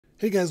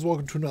Hey guys,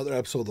 welcome to another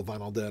episode of the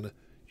Vinyl Den,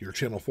 your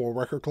channel for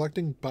record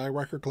collecting by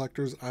record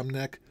collectors. I'm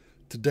Nick.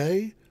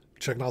 Today,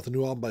 checking out the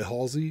new album by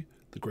Halsey,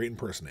 The Great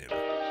Impersonator.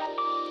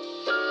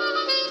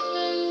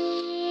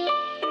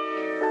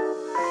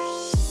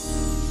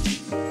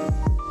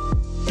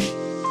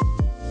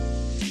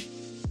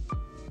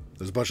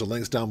 There's a bunch of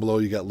links down below.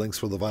 You got links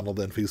for the Vinyl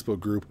Den Facebook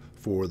group,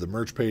 for the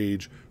merch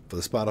page, for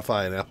the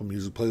Spotify and Apple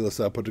Music playlist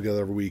that I put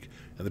together every week,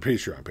 and the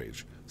Patreon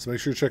page. So make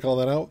sure you check all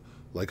that out.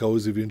 Like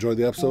always, if you enjoyed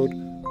the episode,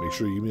 make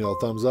sure you give me a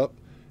thumbs up,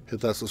 hit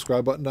that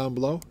subscribe button down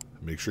below,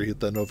 and make sure you hit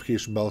that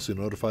notification bell so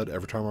you're notified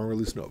every time I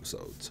release new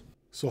episodes.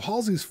 So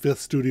Halsey's fifth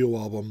studio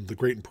album, The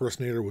Great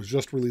Impersonator, was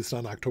just released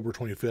on October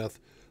 25th.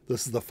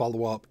 This is the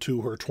follow-up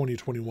to her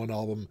 2021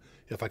 album,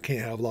 If I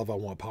Can't Have Love, I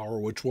Want Power,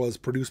 which was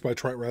produced by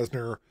Trent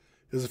Reznor.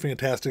 It was a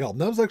fantastic album.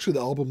 That was actually the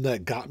album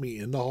that got me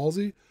into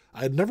Halsey.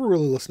 I had never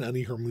really listened to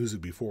any of her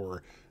music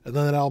before, and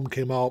then that album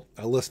came out,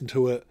 I listened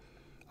to it,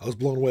 I was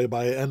blown away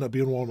by it. It ended up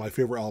being one of my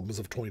favorite albums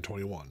of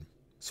 2021.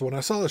 So when I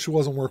saw that she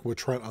wasn't working with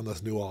Trent on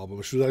this new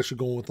album, she was actually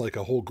going with like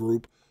a whole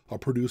group of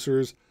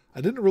producers,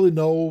 I didn't really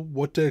know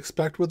what to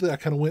expect with it. I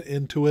kind of went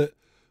into it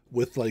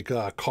with like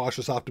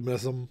cautious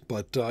optimism,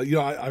 but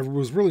I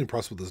was really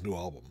impressed with this new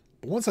album.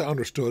 But once I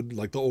understood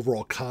like the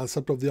overall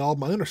concept of the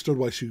album, I understood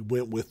why she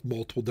went with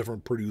multiple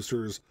different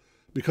producers,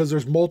 because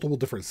there's multiple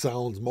different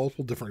sounds,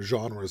 multiple different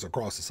genres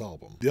across this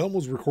album. The album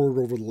was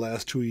recorded over the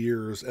last 2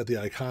 years at the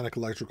iconic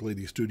Electric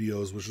Lady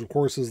Studios, which of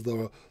course is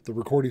the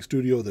recording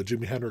studio that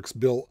Jimi Hendrix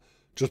built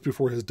just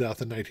before his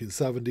death in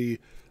 1970.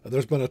 And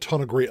there's been a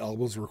ton of great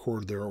albums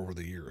recorded there over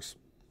the years.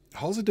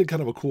 Halsey did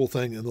kind of a cool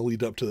thing in the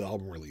lead up to the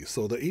album release.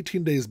 So the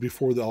 18 days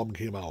before the album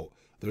came out,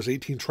 there's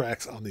 18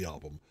 tracks on the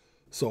album.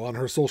 So on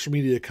her social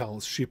media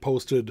accounts, she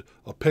posted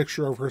a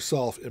picture of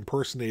herself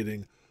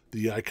impersonating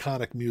the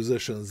iconic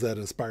musicians that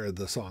inspired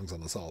the songs on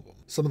this album.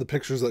 Some of the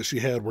pictures that she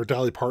had were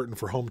Dolly Parton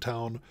for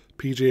Hometown,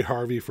 PJ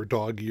Harvey for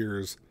Dog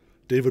Years,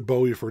 David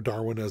Bowie for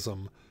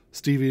Darwinism,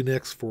 Stevie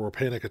Nicks for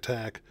Panic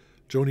Attack,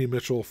 Joni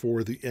Mitchell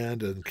for The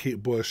End, and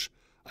Kate Bush,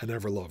 I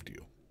Never Loved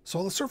You. So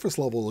on the surface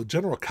level, the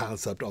general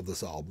concept of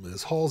this album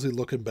is Halsey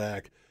looking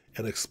back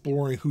and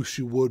exploring who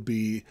she would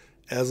be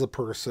as a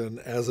person,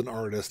 as an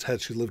artist, had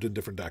she lived in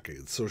different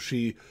decades. So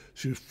she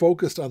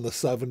focused on the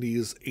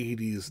 70s,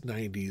 80s,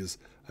 90s,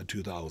 and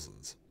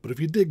 2000s. But if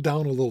you dig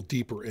down a little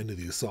deeper into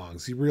these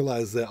songs, you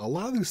realize that a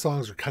lot of these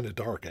songs are kind of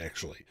dark,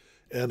 actually.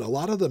 And a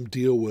lot of them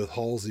deal with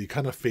Halsey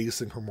kind of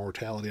facing her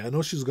mortality. I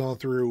know she's gone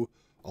through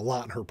a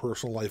lot in her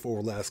personal life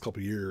over the last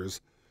couple of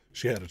years.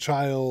 She had a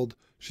child,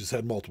 she's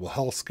had multiple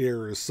health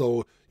scares,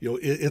 so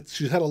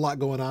she's had a lot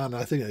going on, and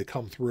I think it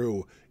come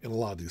through in a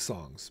lot of these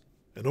songs.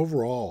 And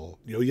overall,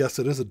 yes,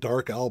 it is a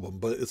dark album,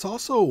 but it's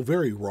also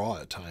very raw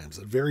at times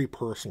and very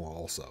personal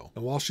also.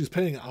 And while she's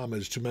paying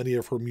homage to many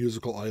of her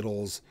musical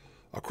idols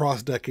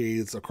across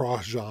decades,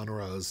 across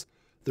genres,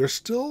 there's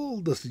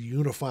still this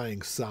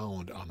unifying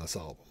sound on this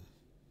album.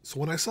 So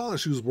when I saw that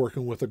she was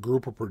working with a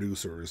group of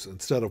producers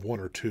instead of one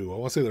or two, I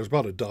want to say there's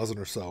about a dozen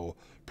or so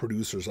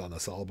producers on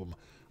this album,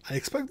 I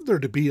expected there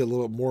to be a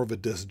little bit more of a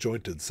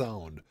disjointed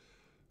sound,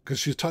 because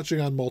she's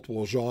touching on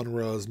multiple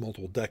genres,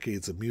 multiple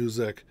decades of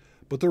music,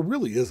 but there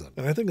really isn't.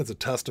 And I think it's a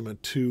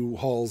testament to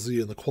Halsey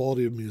and the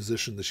quality of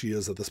musician that she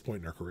is at this point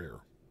in her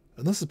career.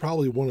 And this is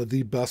probably one of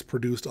the best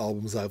produced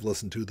albums I've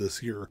listened to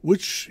this year,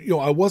 which,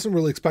 I wasn't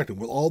really expecting.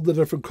 With all the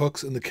different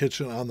cooks in the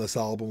kitchen on this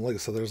album, like I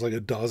said, there's like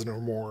a dozen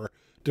or more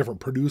different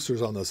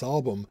producers on this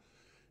album.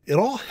 It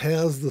all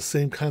has the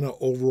same kind of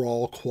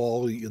overall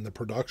quality in the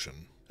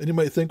production. And you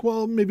might think,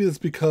 well, maybe it's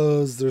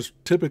because there's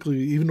typically,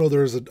 even though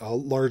there's a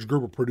large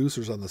group of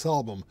producers on this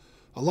album,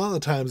 a lot of the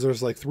times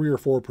there's like 3 or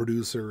 4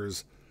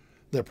 producers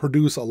that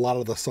produce a lot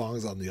of the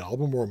songs on the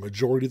album, or a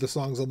majority of the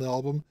songs on the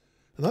album.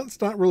 And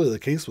that's not really the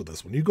case with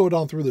this. When you go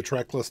down through the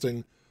track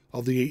listing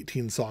of the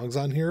 18 songs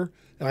on here,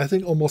 and I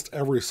think almost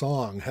every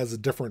song has a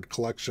different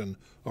collection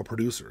of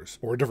producers,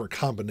 or a different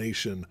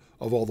combination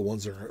of all the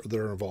ones that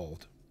are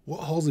involved.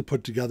 What Halsey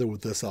put together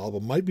with this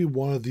album might be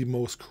one of the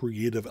most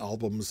creative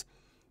albums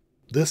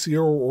this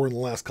year or in the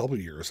last couple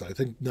of years. I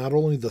think not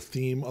only the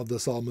theme of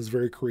this album is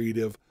very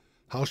creative,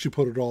 how she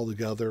put it all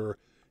together,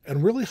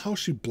 and really how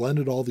she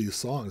blended all these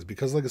songs.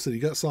 Because like I said, you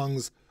got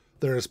songs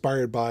that are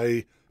inspired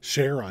by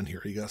Cher on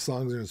here. You got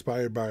songs that are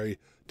inspired by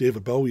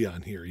David Bowie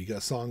on here. You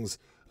got songs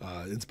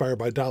inspired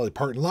by Dolly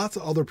Parton. Lots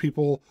of other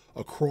people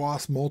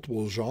across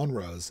multiple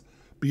genres.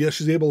 But yet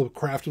she's able to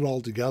craft it all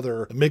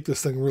together and make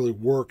this thing really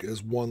work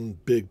as one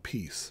big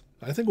piece.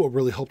 I think what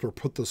really helped her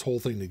put this whole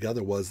thing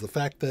together was the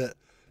fact that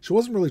she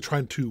wasn't really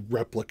trying to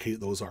replicate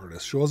those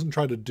artists. She wasn't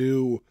trying to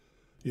do,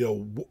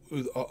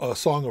 a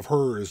song of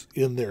hers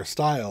in their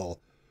style.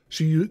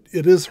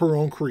 It is her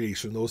own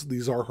creation.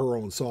 These are her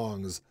own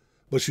songs,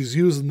 but she's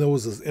using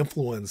those as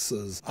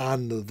influences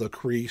on the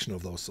creation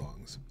of those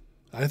songs.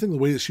 I think the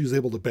way that she's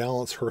able to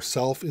balance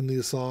herself in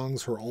these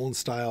songs, her own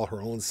style,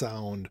 her own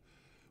sound,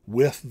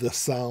 with the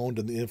sound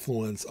and the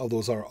influence of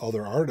those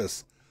other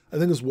artists, I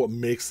think is what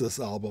makes this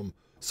album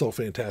so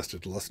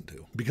fantastic to listen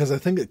to. Because I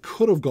think it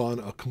could have gone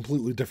a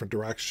completely different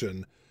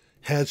direction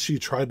had she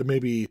tried to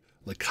maybe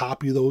like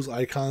copy those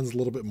icons a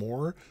little bit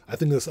more, I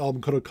think this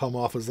album could have come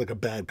off as like a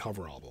bad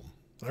cover album.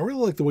 I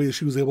really like the way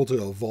she was able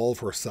to evolve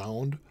her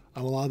sound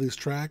on a lot of these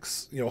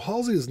tracks. You know,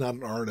 Halsey is not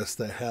an artist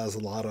that has a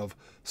lot of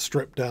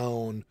stripped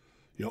down,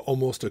 you know,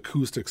 almost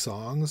acoustic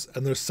songs,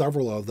 and there's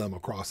several of them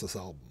across this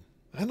album.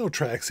 I know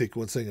track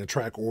sequencing and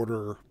track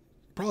order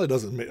probably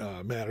doesn't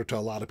matter to a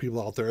lot of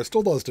people out there. It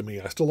still does to me.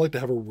 I still like to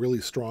have a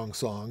really strong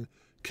song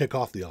kick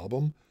off the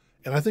album,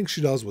 and I think she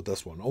does with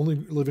this one. Only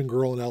Living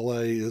Girl in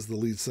LA is the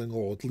lead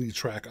single, lead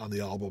track on the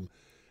album.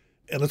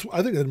 And it's,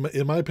 I think,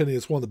 in my opinion,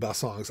 it's one of the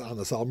best songs on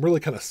this album. Really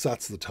kind of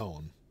sets the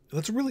tone. And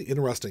it's a really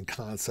interesting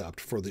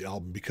concept for the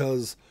album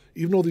because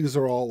even though these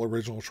are all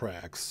original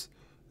tracks,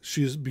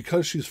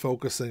 because she's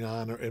focusing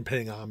on and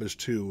paying homage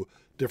to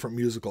different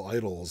musical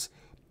idols,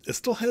 it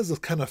still has this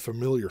kind of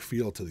familiar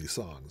feel to these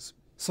songs.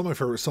 Some of my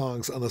favorite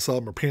songs on this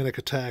album are Panic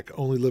Attack,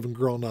 Only Living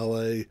Girl in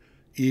LA,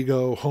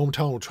 Ego,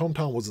 Hometown, which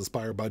Hometown was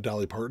inspired by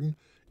Dolly Parton.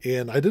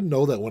 And I didn't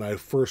know that when I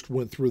first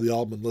went through the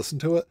album and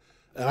listened to it.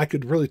 And I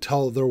could really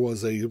tell there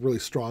was a really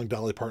strong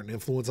Dolly Parton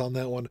influence on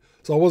that one.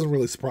 So I wasn't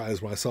really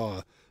surprised when I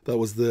saw that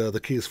was the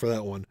case for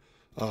that one.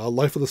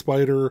 Life of the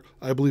Spider,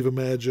 I Believe in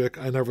Magic,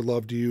 I Never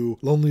Loved You,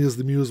 Lonely as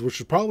the Muse,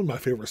 which is probably my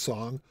favorite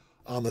song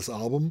on this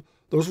album.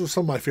 Those were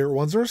some of my favorite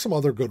ones. There are some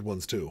other good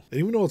ones too. And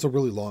even though it's a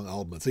really long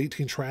album, it's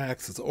 18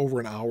 tracks, it's over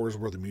an hour's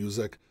worth of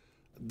music,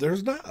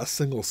 there's not a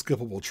single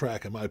skippable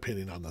track, in my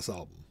opinion, on this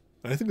album.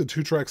 And I think the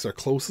two tracks that are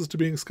closest to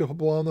being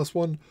skippable on this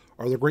one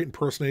are The Great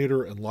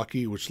Impersonator and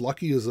Lucky, which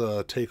Lucky is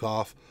a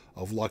takeoff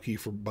of Lucky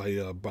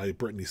by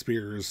Britney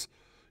Spears.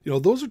 You know,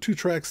 those are two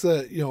tracks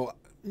that, you know,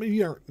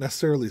 maybe aren't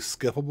necessarily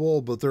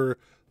skippable, but they're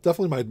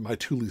definitely my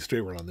two least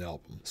favorite on the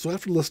album. So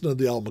after listening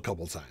to the album a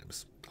couple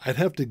times, I'd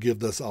have to give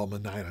this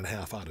album a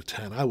 9.5 out of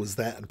 10. I was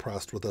that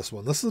impressed with this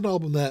one. This is an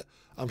album that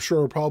I'm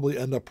sure will probably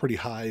end up pretty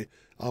high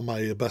on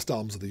my best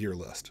albums of the year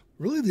list.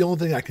 Really, the only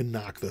thing I can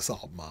knock this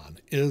album on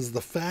is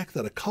the fact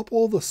that a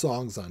couple of the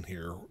songs on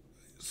here,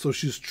 so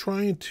she's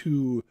trying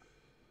to,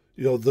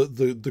 you know,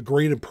 the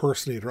great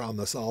impersonator on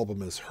this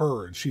album is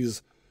her, and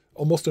she's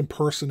almost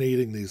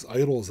impersonating these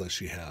idols that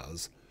she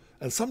has.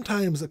 And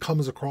sometimes it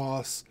comes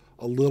across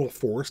a little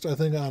forced, I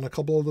think, on a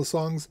couple of the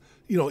songs.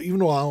 You know, even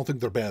though I don't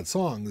think they're bad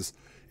songs,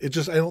 I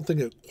don't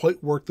think it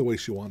quite worked the way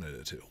she wanted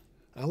it to.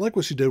 I like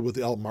what she did with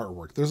the album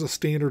artwork. There's a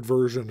standard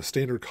version, a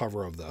standard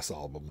cover of this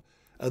album.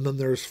 And then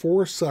there's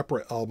 4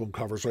 separate album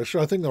covers.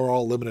 I think they're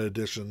all limited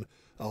edition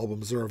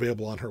albums that are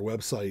available on her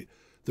website.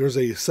 There's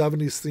a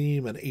 70s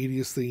theme, an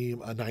 80s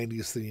theme, a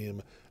 90s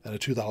theme, and a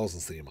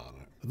 2000s theme on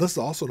it. And this is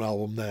also an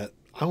album that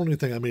I don't even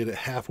think I made it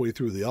halfway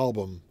through the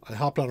album. I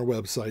hopped on her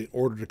website,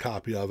 ordered a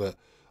copy of it.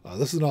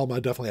 This is an album I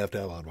definitely have to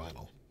have on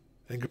vinyl.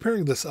 And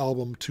comparing this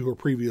album to her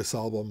previous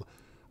album,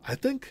 I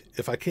think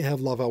If I Can't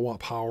Have Love, I Want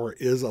Power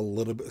is a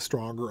little bit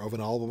stronger of an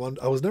album.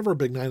 I was never a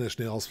big Nine Inch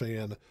Nails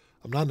fan.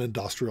 I'm not an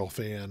industrial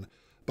fan,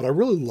 but I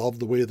really love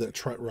the way that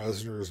Trent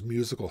Reznor's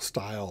musical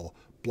style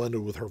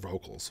blended with her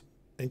vocals.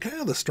 And kind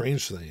of the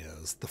strange thing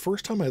is, the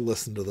first time I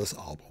listened to this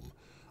album,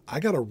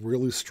 I got a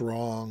really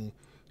strong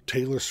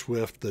Taylor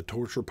Swift, the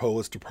Torture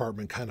Poets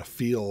Department kind of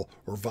feel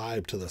or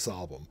vibe to this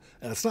album.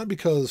 And it's not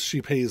because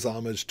she pays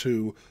homage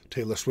to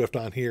Taylor Swift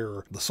on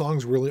here. The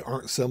songs really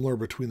aren't similar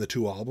between the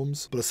two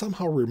albums, but it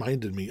somehow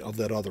reminded me of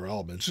that other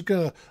album. It's just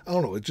kind of, I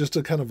don't know, it's just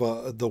a kind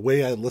of the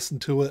way I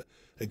listened to it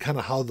and kind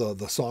of how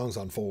the songs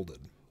unfolded.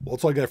 Well,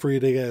 that's all I got for you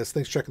today, guys.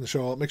 Thanks for checking the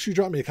show out. Make sure you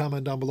drop me a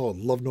comment down below. I'd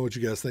love to know what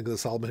you guys think of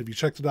this album. Have you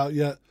checked it out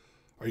yet?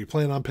 Are you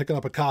planning on picking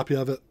up a copy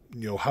of it?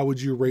 You know, how would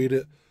you rate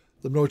it?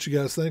 Let me know what you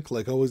guys think.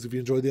 Like always, if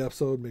you enjoyed the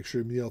episode, make sure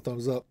you give me a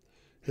thumbs up.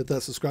 Hit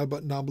that subscribe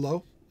button down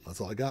below.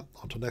 That's all I got.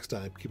 Until next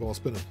time, keep on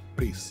spinning.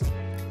 Peace.